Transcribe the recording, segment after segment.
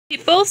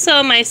People,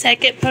 so my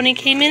second pony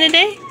came in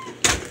today.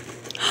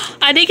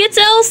 I think it's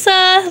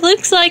Elsa.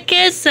 Looks like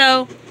it,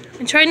 so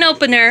I'm trying to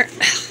open her.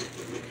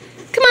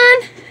 Come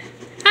on,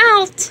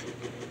 out.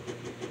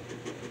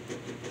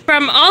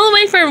 All the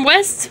way from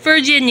West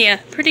Virginia.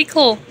 Pretty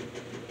cool.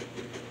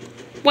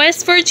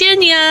 West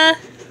Virginia.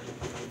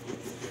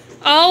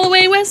 All the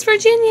way West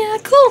Virginia.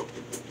 Cool.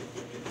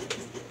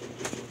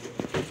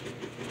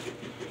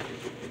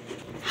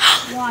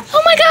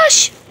 Oh my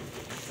gosh.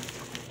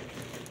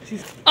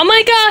 Oh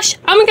my gosh.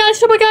 Oh my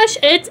gosh. Oh my gosh.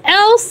 It's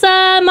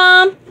Elsa,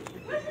 Mom.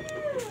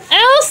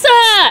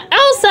 Elsa.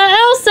 Elsa.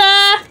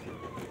 Elsa.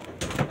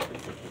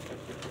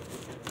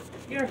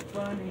 You're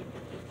funny.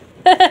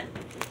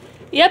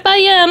 Yep, I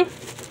am.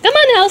 Come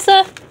on,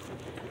 Elsa.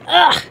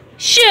 Ugh.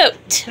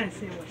 Shoot.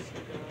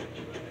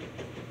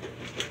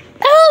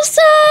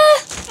 Elsa!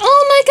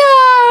 Oh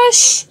my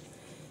gosh!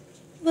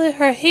 Look,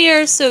 her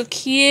hair is so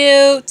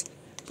cute.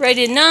 Bright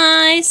and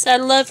nice. I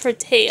love her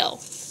tail.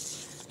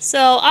 So,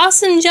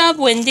 awesome job,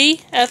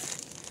 Wendy, of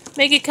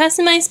making a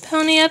customized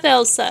pony of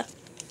Elsa.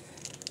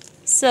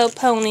 So,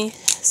 pony.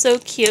 So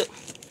cute.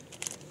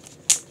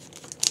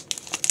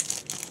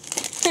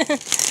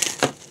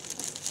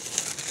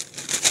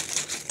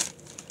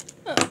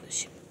 Oh,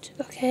 shoot.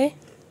 Okay.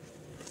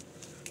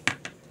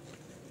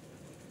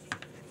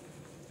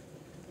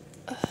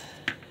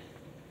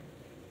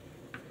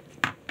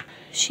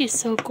 She's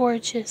so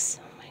gorgeous.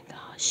 Oh my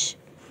gosh.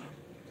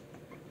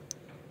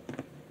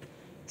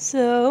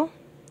 So,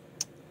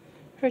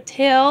 her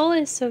tail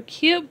is so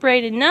cute,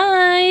 bright and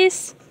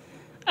nice.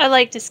 I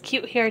like this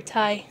cute hair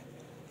tie.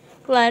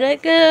 Let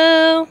it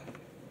go.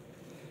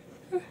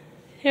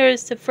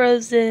 Here's the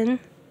frozen.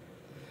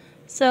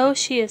 So,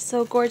 she is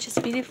so gorgeous,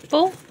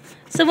 beautiful.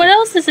 So, what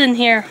else is in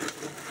here?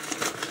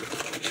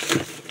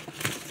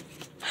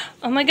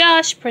 Oh my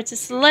gosh,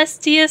 Princess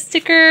Celestia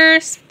sticker,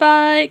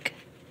 Spike.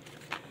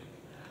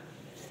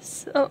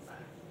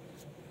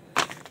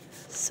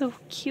 So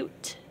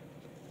cute.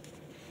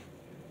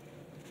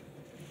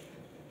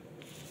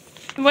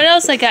 What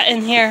else I got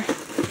in here?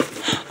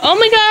 Oh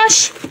my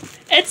gosh!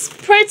 It's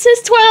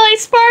Princess Twilight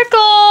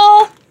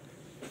Sparkle!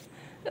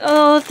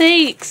 Oh,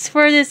 thanks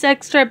for this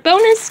extra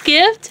bonus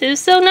gift. It was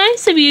so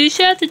nice of you. You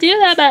should have to do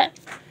that, but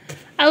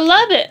I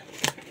love it.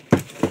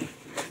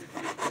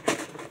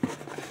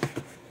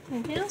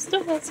 Maybe I'll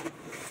still have some.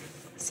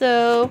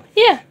 So,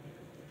 yeah.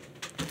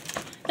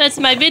 That's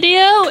my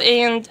video,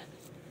 and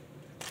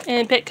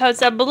pick comments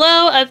down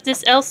below of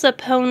this Elsa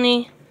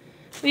pony.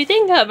 What do you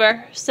think of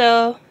her?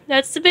 So,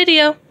 that's the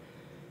video.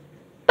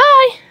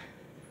 Bye!